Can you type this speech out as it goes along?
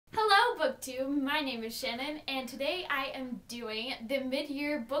BookTube, my name is Shannon, and today I am doing the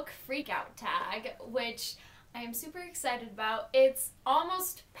mid-year book freakout tag, which I am super excited about. It's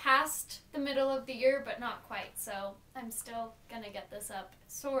almost past the middle of the year, but not quite, so I'm still gonna get this up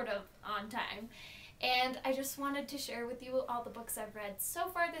sort of on time. And I just wanted to share with you all the books I've read so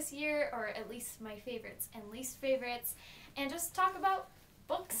far this year, or at least my favorites and least favorites, and just talk about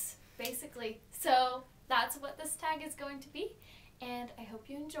books, basically. So that's what this tag is going to be, and I hope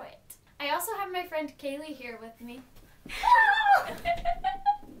you enjoy it. I also have my friend Kaylee here with me.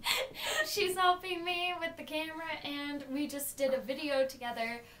 She's helping me with the camera, and we just did a video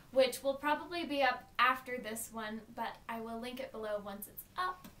together, which will probably be up after this one, but I will link it below once it's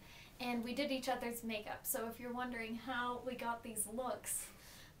up. And we did each other's makeup, so if you're wondering how we got these looks,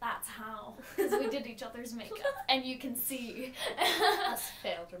 that's how, because we did each other's makeup, and you can see. That's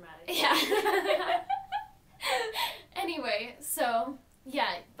fail dramatic. Yeah. Anyway, so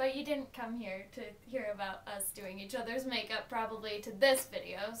yeah, but you didn't come here to hear about us doing each other's makeup, probably, to this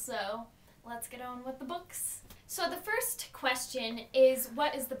video, so let's get on with the books. So the first question is,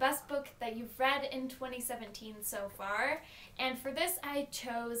 what is the best book that you've read in 2017 so far? And for this I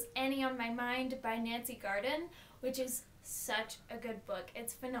chose Annie on My Mind by Nancy Garden, which is such a good book.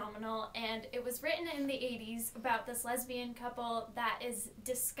 It's phenomenal, and it was written in the 80s about this lesbian couple that is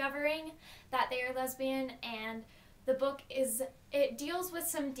discovering that they are lesbian, and the book it deals with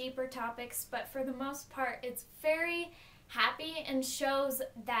some deeper topics, but for the most part it's very happy and shows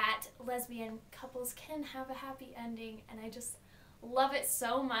that lesbian couples can have a happy ending, and I just love it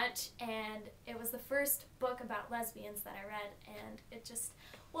so much. And it was the first book about lesbians that I read, and it just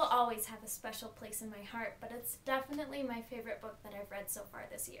will always have a special place in my heart, but it's definitely my favorite book that I've read so far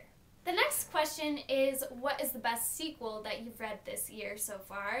this year. The next question is, what is the best sequel that you've read this year so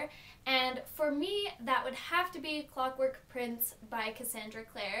far? And for me, that would have to be Clockwork Prince by Cassandra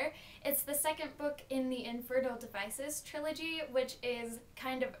Clare. It's the second book in the Infernal Devices trilogy, which is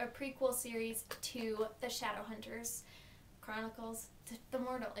kind of a prequel series to the Shadowhunters Chronicles, the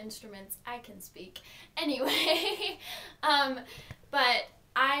Mortal Instruments. I can speak. Anyway, but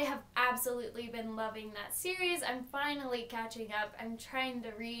I have absolutely been loving that series. I'm finally catching up. I'm trying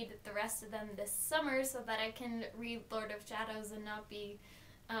to read the rest of them this summer so that I can read Lord of Shadows and not be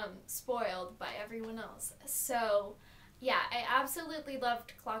spoiled by everyone else. So yeah, I absolutely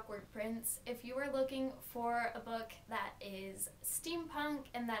loved Clockwork Prince. If you are looking for a book that is steampunk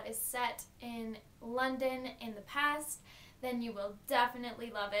and that is set in London in the past, then you will definitely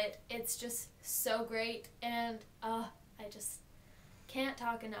love it. It's just so great, and I just can't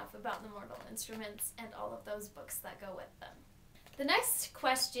talk enough about the Mortal Instruments and all of those books that go with them. The next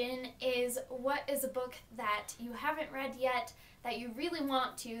question is, what is a book that you haven't read yet that you really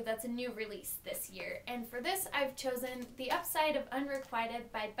want to, that's a new release this year? And for this I've chosen The Upside of Unrequited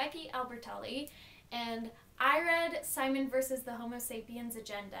by Becky Albertalli, and I read Simon versus the Homo Sapiens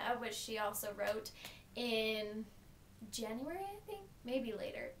Agenda, which she also wrote in January, I think? Maybe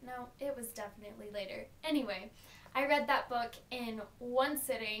later. No, it was definitely later. Anyway, I read that book in one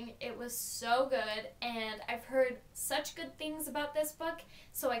sitting. It was so good, and I've heard such good things about this book,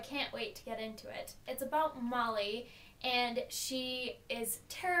 so I can't wait to get into it. It's about Molly, and she is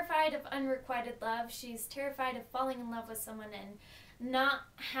terrified of unrequited love. She's terrified of falling in love with someone and not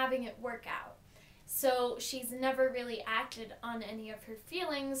having it work out. So she's never really acted on any of her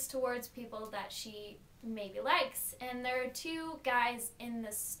feelings towards people that she maybe likes. And there are two guys in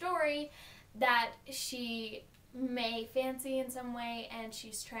this story that she may fancy in some way, and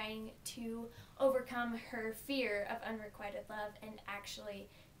she's trying to overcome her fear of unrequited love and actually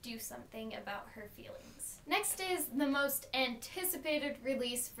do something about her feelings. Next is the most anticipated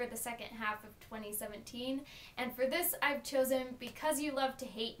release for the second half of 2017, and for this I've chosen Because You Love to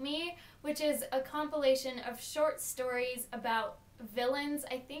Hate Me, which is a compilation of short stories about villains.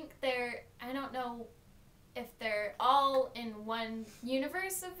 I think I don't know if they're all in one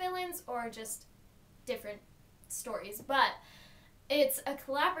universe of villains or just different stories, but it's a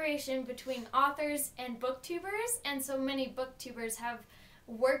collaboration between authors and booktubers, and so many booktubers have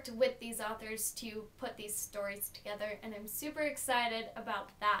worked with these authors to put these stories together, and I'm super excited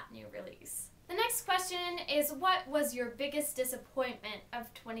about that new release. The next question is, what was your biggest disappointment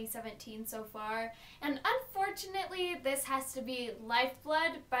of 2017 so far? And unfortunately, this has to be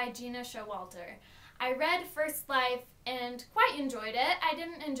Lifeblood by Gina Showalter. I read First Life and quite enjoyed it. I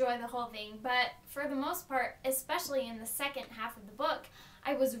didn't enjoy the whole thing, but for the most part, especially in the second half of the book,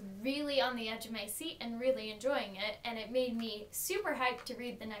 I was really on the edge of my seat and really enjoying it, and it made me super hyped to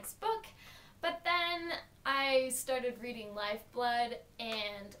read the next book. But then I started reading Lifeblood,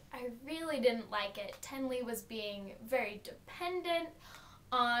 and I really didn't like it. Tenley was being very dependent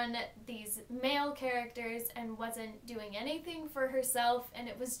on these male characters and wasn't doing anything for herself, and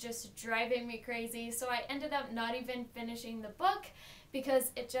it was just driving me crazy. So I ended up not even finishing the book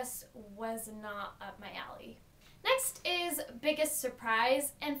because it just was not up my alley. Next is Biggest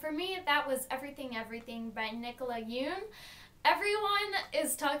Surprise, and for me that was Everything Everything by Nicola Yoon. Everyone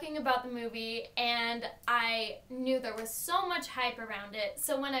is talking about the movie, and I knew there was so much hype around it,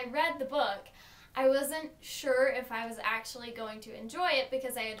 so when I read the book, I wasn't sure if I was actually going to enjoy it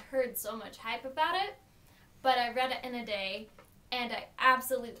because I had heard so much hype about it, but I read it in a day, and I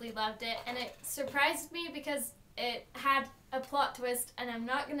absolutely loved it, and it surprised me because it had a plot twist, and I'm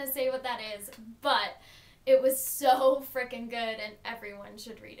not going to say what that is, but it was so freaking good, and everyone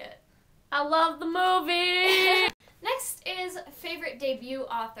should read it. I love the movie! Next is favorite debut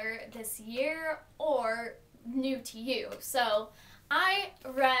author this year or new to you. So I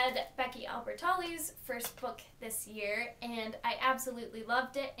read Becky Albertalli's first book this year, and I absolutely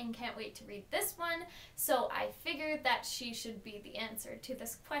loved it and can't wait to read this one. So I figured that she should be the answer to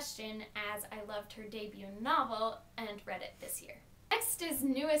this question, as I loved her debut novel and read it this year. Next is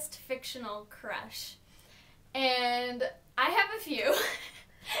newest fictional crush. And I have a few.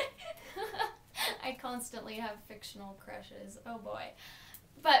 I constantly have fictional crushes, oh boy.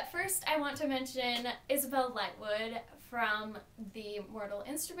 But first I want to mention Isabel Lightwood from the Mortal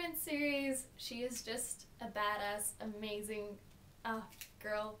Instruments series. She is just a badass, amazing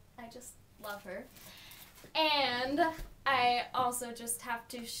girl. I just love her. And I also just have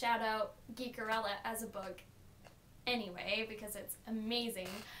to shout out Geekerella as a book anyway, because it's amazing.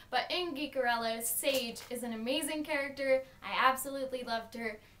 But in Geekerella, Sage is an amazing character. I absolutely loved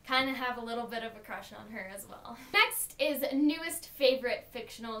her. Kind of have a little bit of a crush on her as well. Next is newest favorite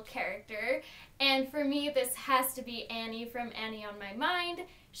fictional character, and for me this has to be Annie from Annie on My Mind.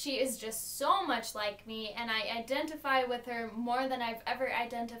 She is just so much like me, and I identify with her more than I've ever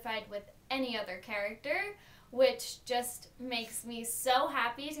identified with any other character, which just makes me so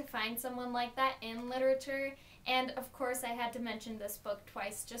happy to find someone like that in literature. And of course I had to mention this book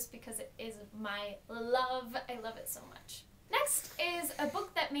twice just because it is my love. I love it so much. Next is a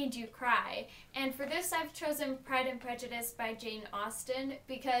book that made you cry, and for this I've chosen Pride and Prejudice by Jane Austen,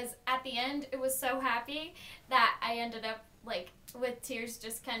 because at the end it was so happy that I ended up like with tears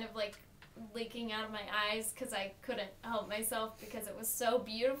just kind of like leaking out of my eyes because I couldn't help myself because it was so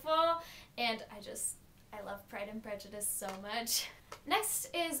beautiful, and I love Pride and Prejudice so much. Next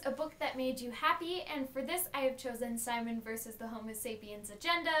is a book that made you happy, and for this I have chosen Simon vs. the Homo Sapiens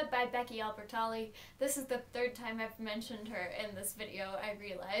Agenda by Becky Albertalli. This is the third time I've mentioned her in this video, I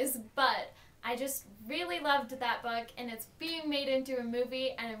realize, but I just really loved that book, and it's being made into a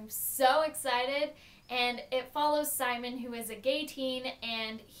movie, and I'm so excited. And it follows Simon, who is a gay teen,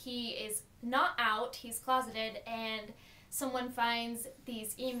 and he is not out, he's closeted, and someone finds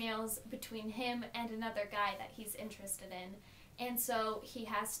these emails between him and another guy that he's interested in. And so he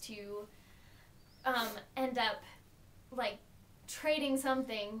has to end up like trading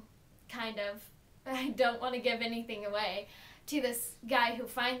something, kind of, I don't want to give anything away, to this guy who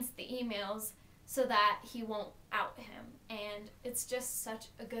finds the emails so that he won't out him. And it's just such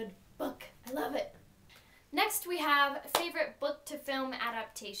a good book. I love it. Next we have favorite book to film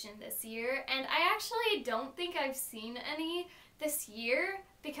adaptation this year, and I actually don't think I've seen any this year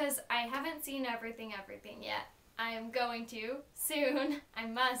because I haven't seen Everything Everything yet. I am going to soon. I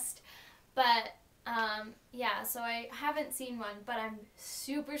must. But yeah, so I haven't seen one, but I'm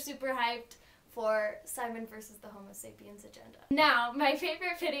super hyped for Simon vs. the Homo Sapiens Agenda. Now, my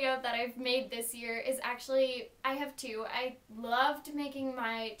favorite video that I've made this year is actually, I have two. I loved making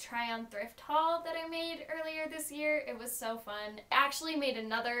my try-on thrift haul that I made earlier this year. It was so fun. I actually made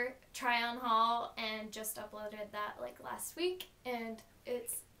another try-on haul and just uploaded that like last week, and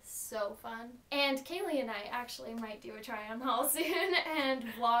it's so fun. And Kaylee and I actually might do a try-on haul soon and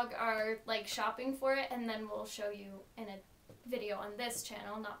vlog our like shopping for it, and then we'll show you in a video on this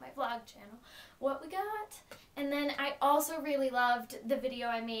channel, not my vlog channel, what we got. And then I also really loved the video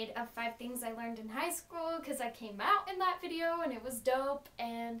I made of 5 things I learned in high school, because I came out in that video and it was dope,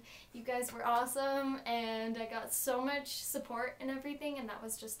 and you guys were awesome, and I got so much support and everything, and that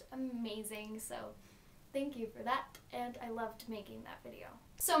was just amazing. So thank you for that, and I loved making that video.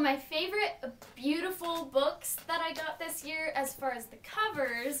 So my favorite beautiful books that I got this year as far as the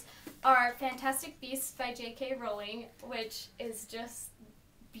covers are Fantastic Beasts by J.K. Rowling, which is just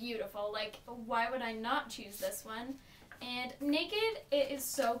beautiful. Like, why would I not choose this one? And Naked, it is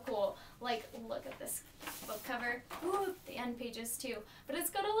so cool. Like, look at this book cover. Ooh, the end pages too. But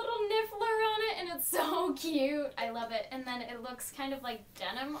it's got a little niffler on it, and it's so cute. I love it. And then it looks kind of like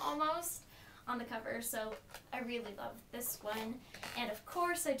denim almost on the cover, so I really love this one. And of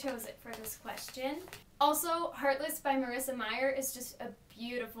course I chose it for this question. Also, Heartless by Marissa Meyer is just a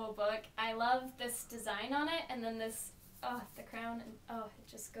beautiful book. I love this design on it, and then this, the crown, and it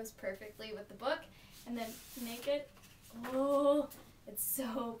just goes perfectly with the book. And then Naked, it's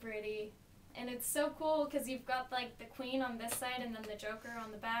so pretty. And it's so cool because you've got like the queen on this side and then the Joker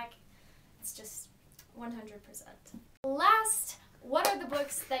on the back. It's just 100%. Last, what are the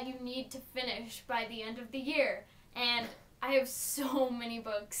books that you need to finish by the end of the year? And I have so many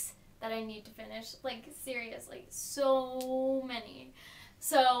books that I need to finish. Like, seriously, so many.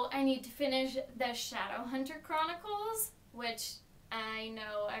 So I need to finish the Shadowhunter Chronicles, which I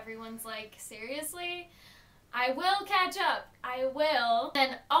know everyone's like, seriously? I will catch up. I will.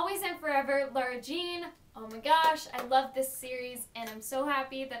 Then Always and Forever, Laura Jean. Oh my gosh, I love this series, and I'm so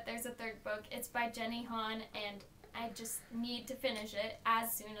happy that there's a third book. It's by Jenny Han, and I just need to finish it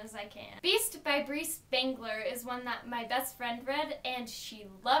as soon as I can. Beast by Bree Spangler is one that my best friend read, and she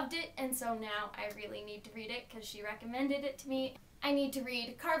loved it, and so now I really need to read it because she recommended it to me. I need to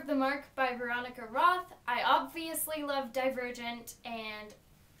read Carve the Mark by Veronica Roth. I obviously love Divergent, and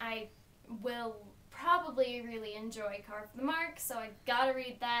I will probably really enjoy Carve the Mark, so I gotta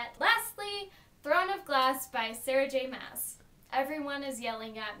read that. Lastly, Throne of Glass by Sarah J. Maas. Everyone is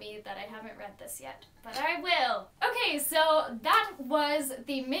yelling at me that I haven't read this yet, but I will. Okay, so that was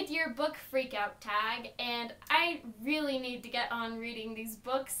the mid-year book freakout tag, and I really need to get on reading these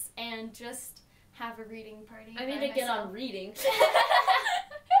books and just have a reading party. I need to get on reading.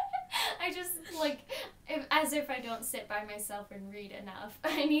 I just, like, as if I don't sit by myself and read enough.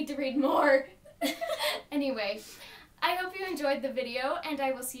 I need to read more. Anyway, I hope you enjoyed the video, and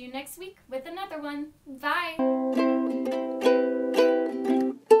I will see you next week with another one. Bye!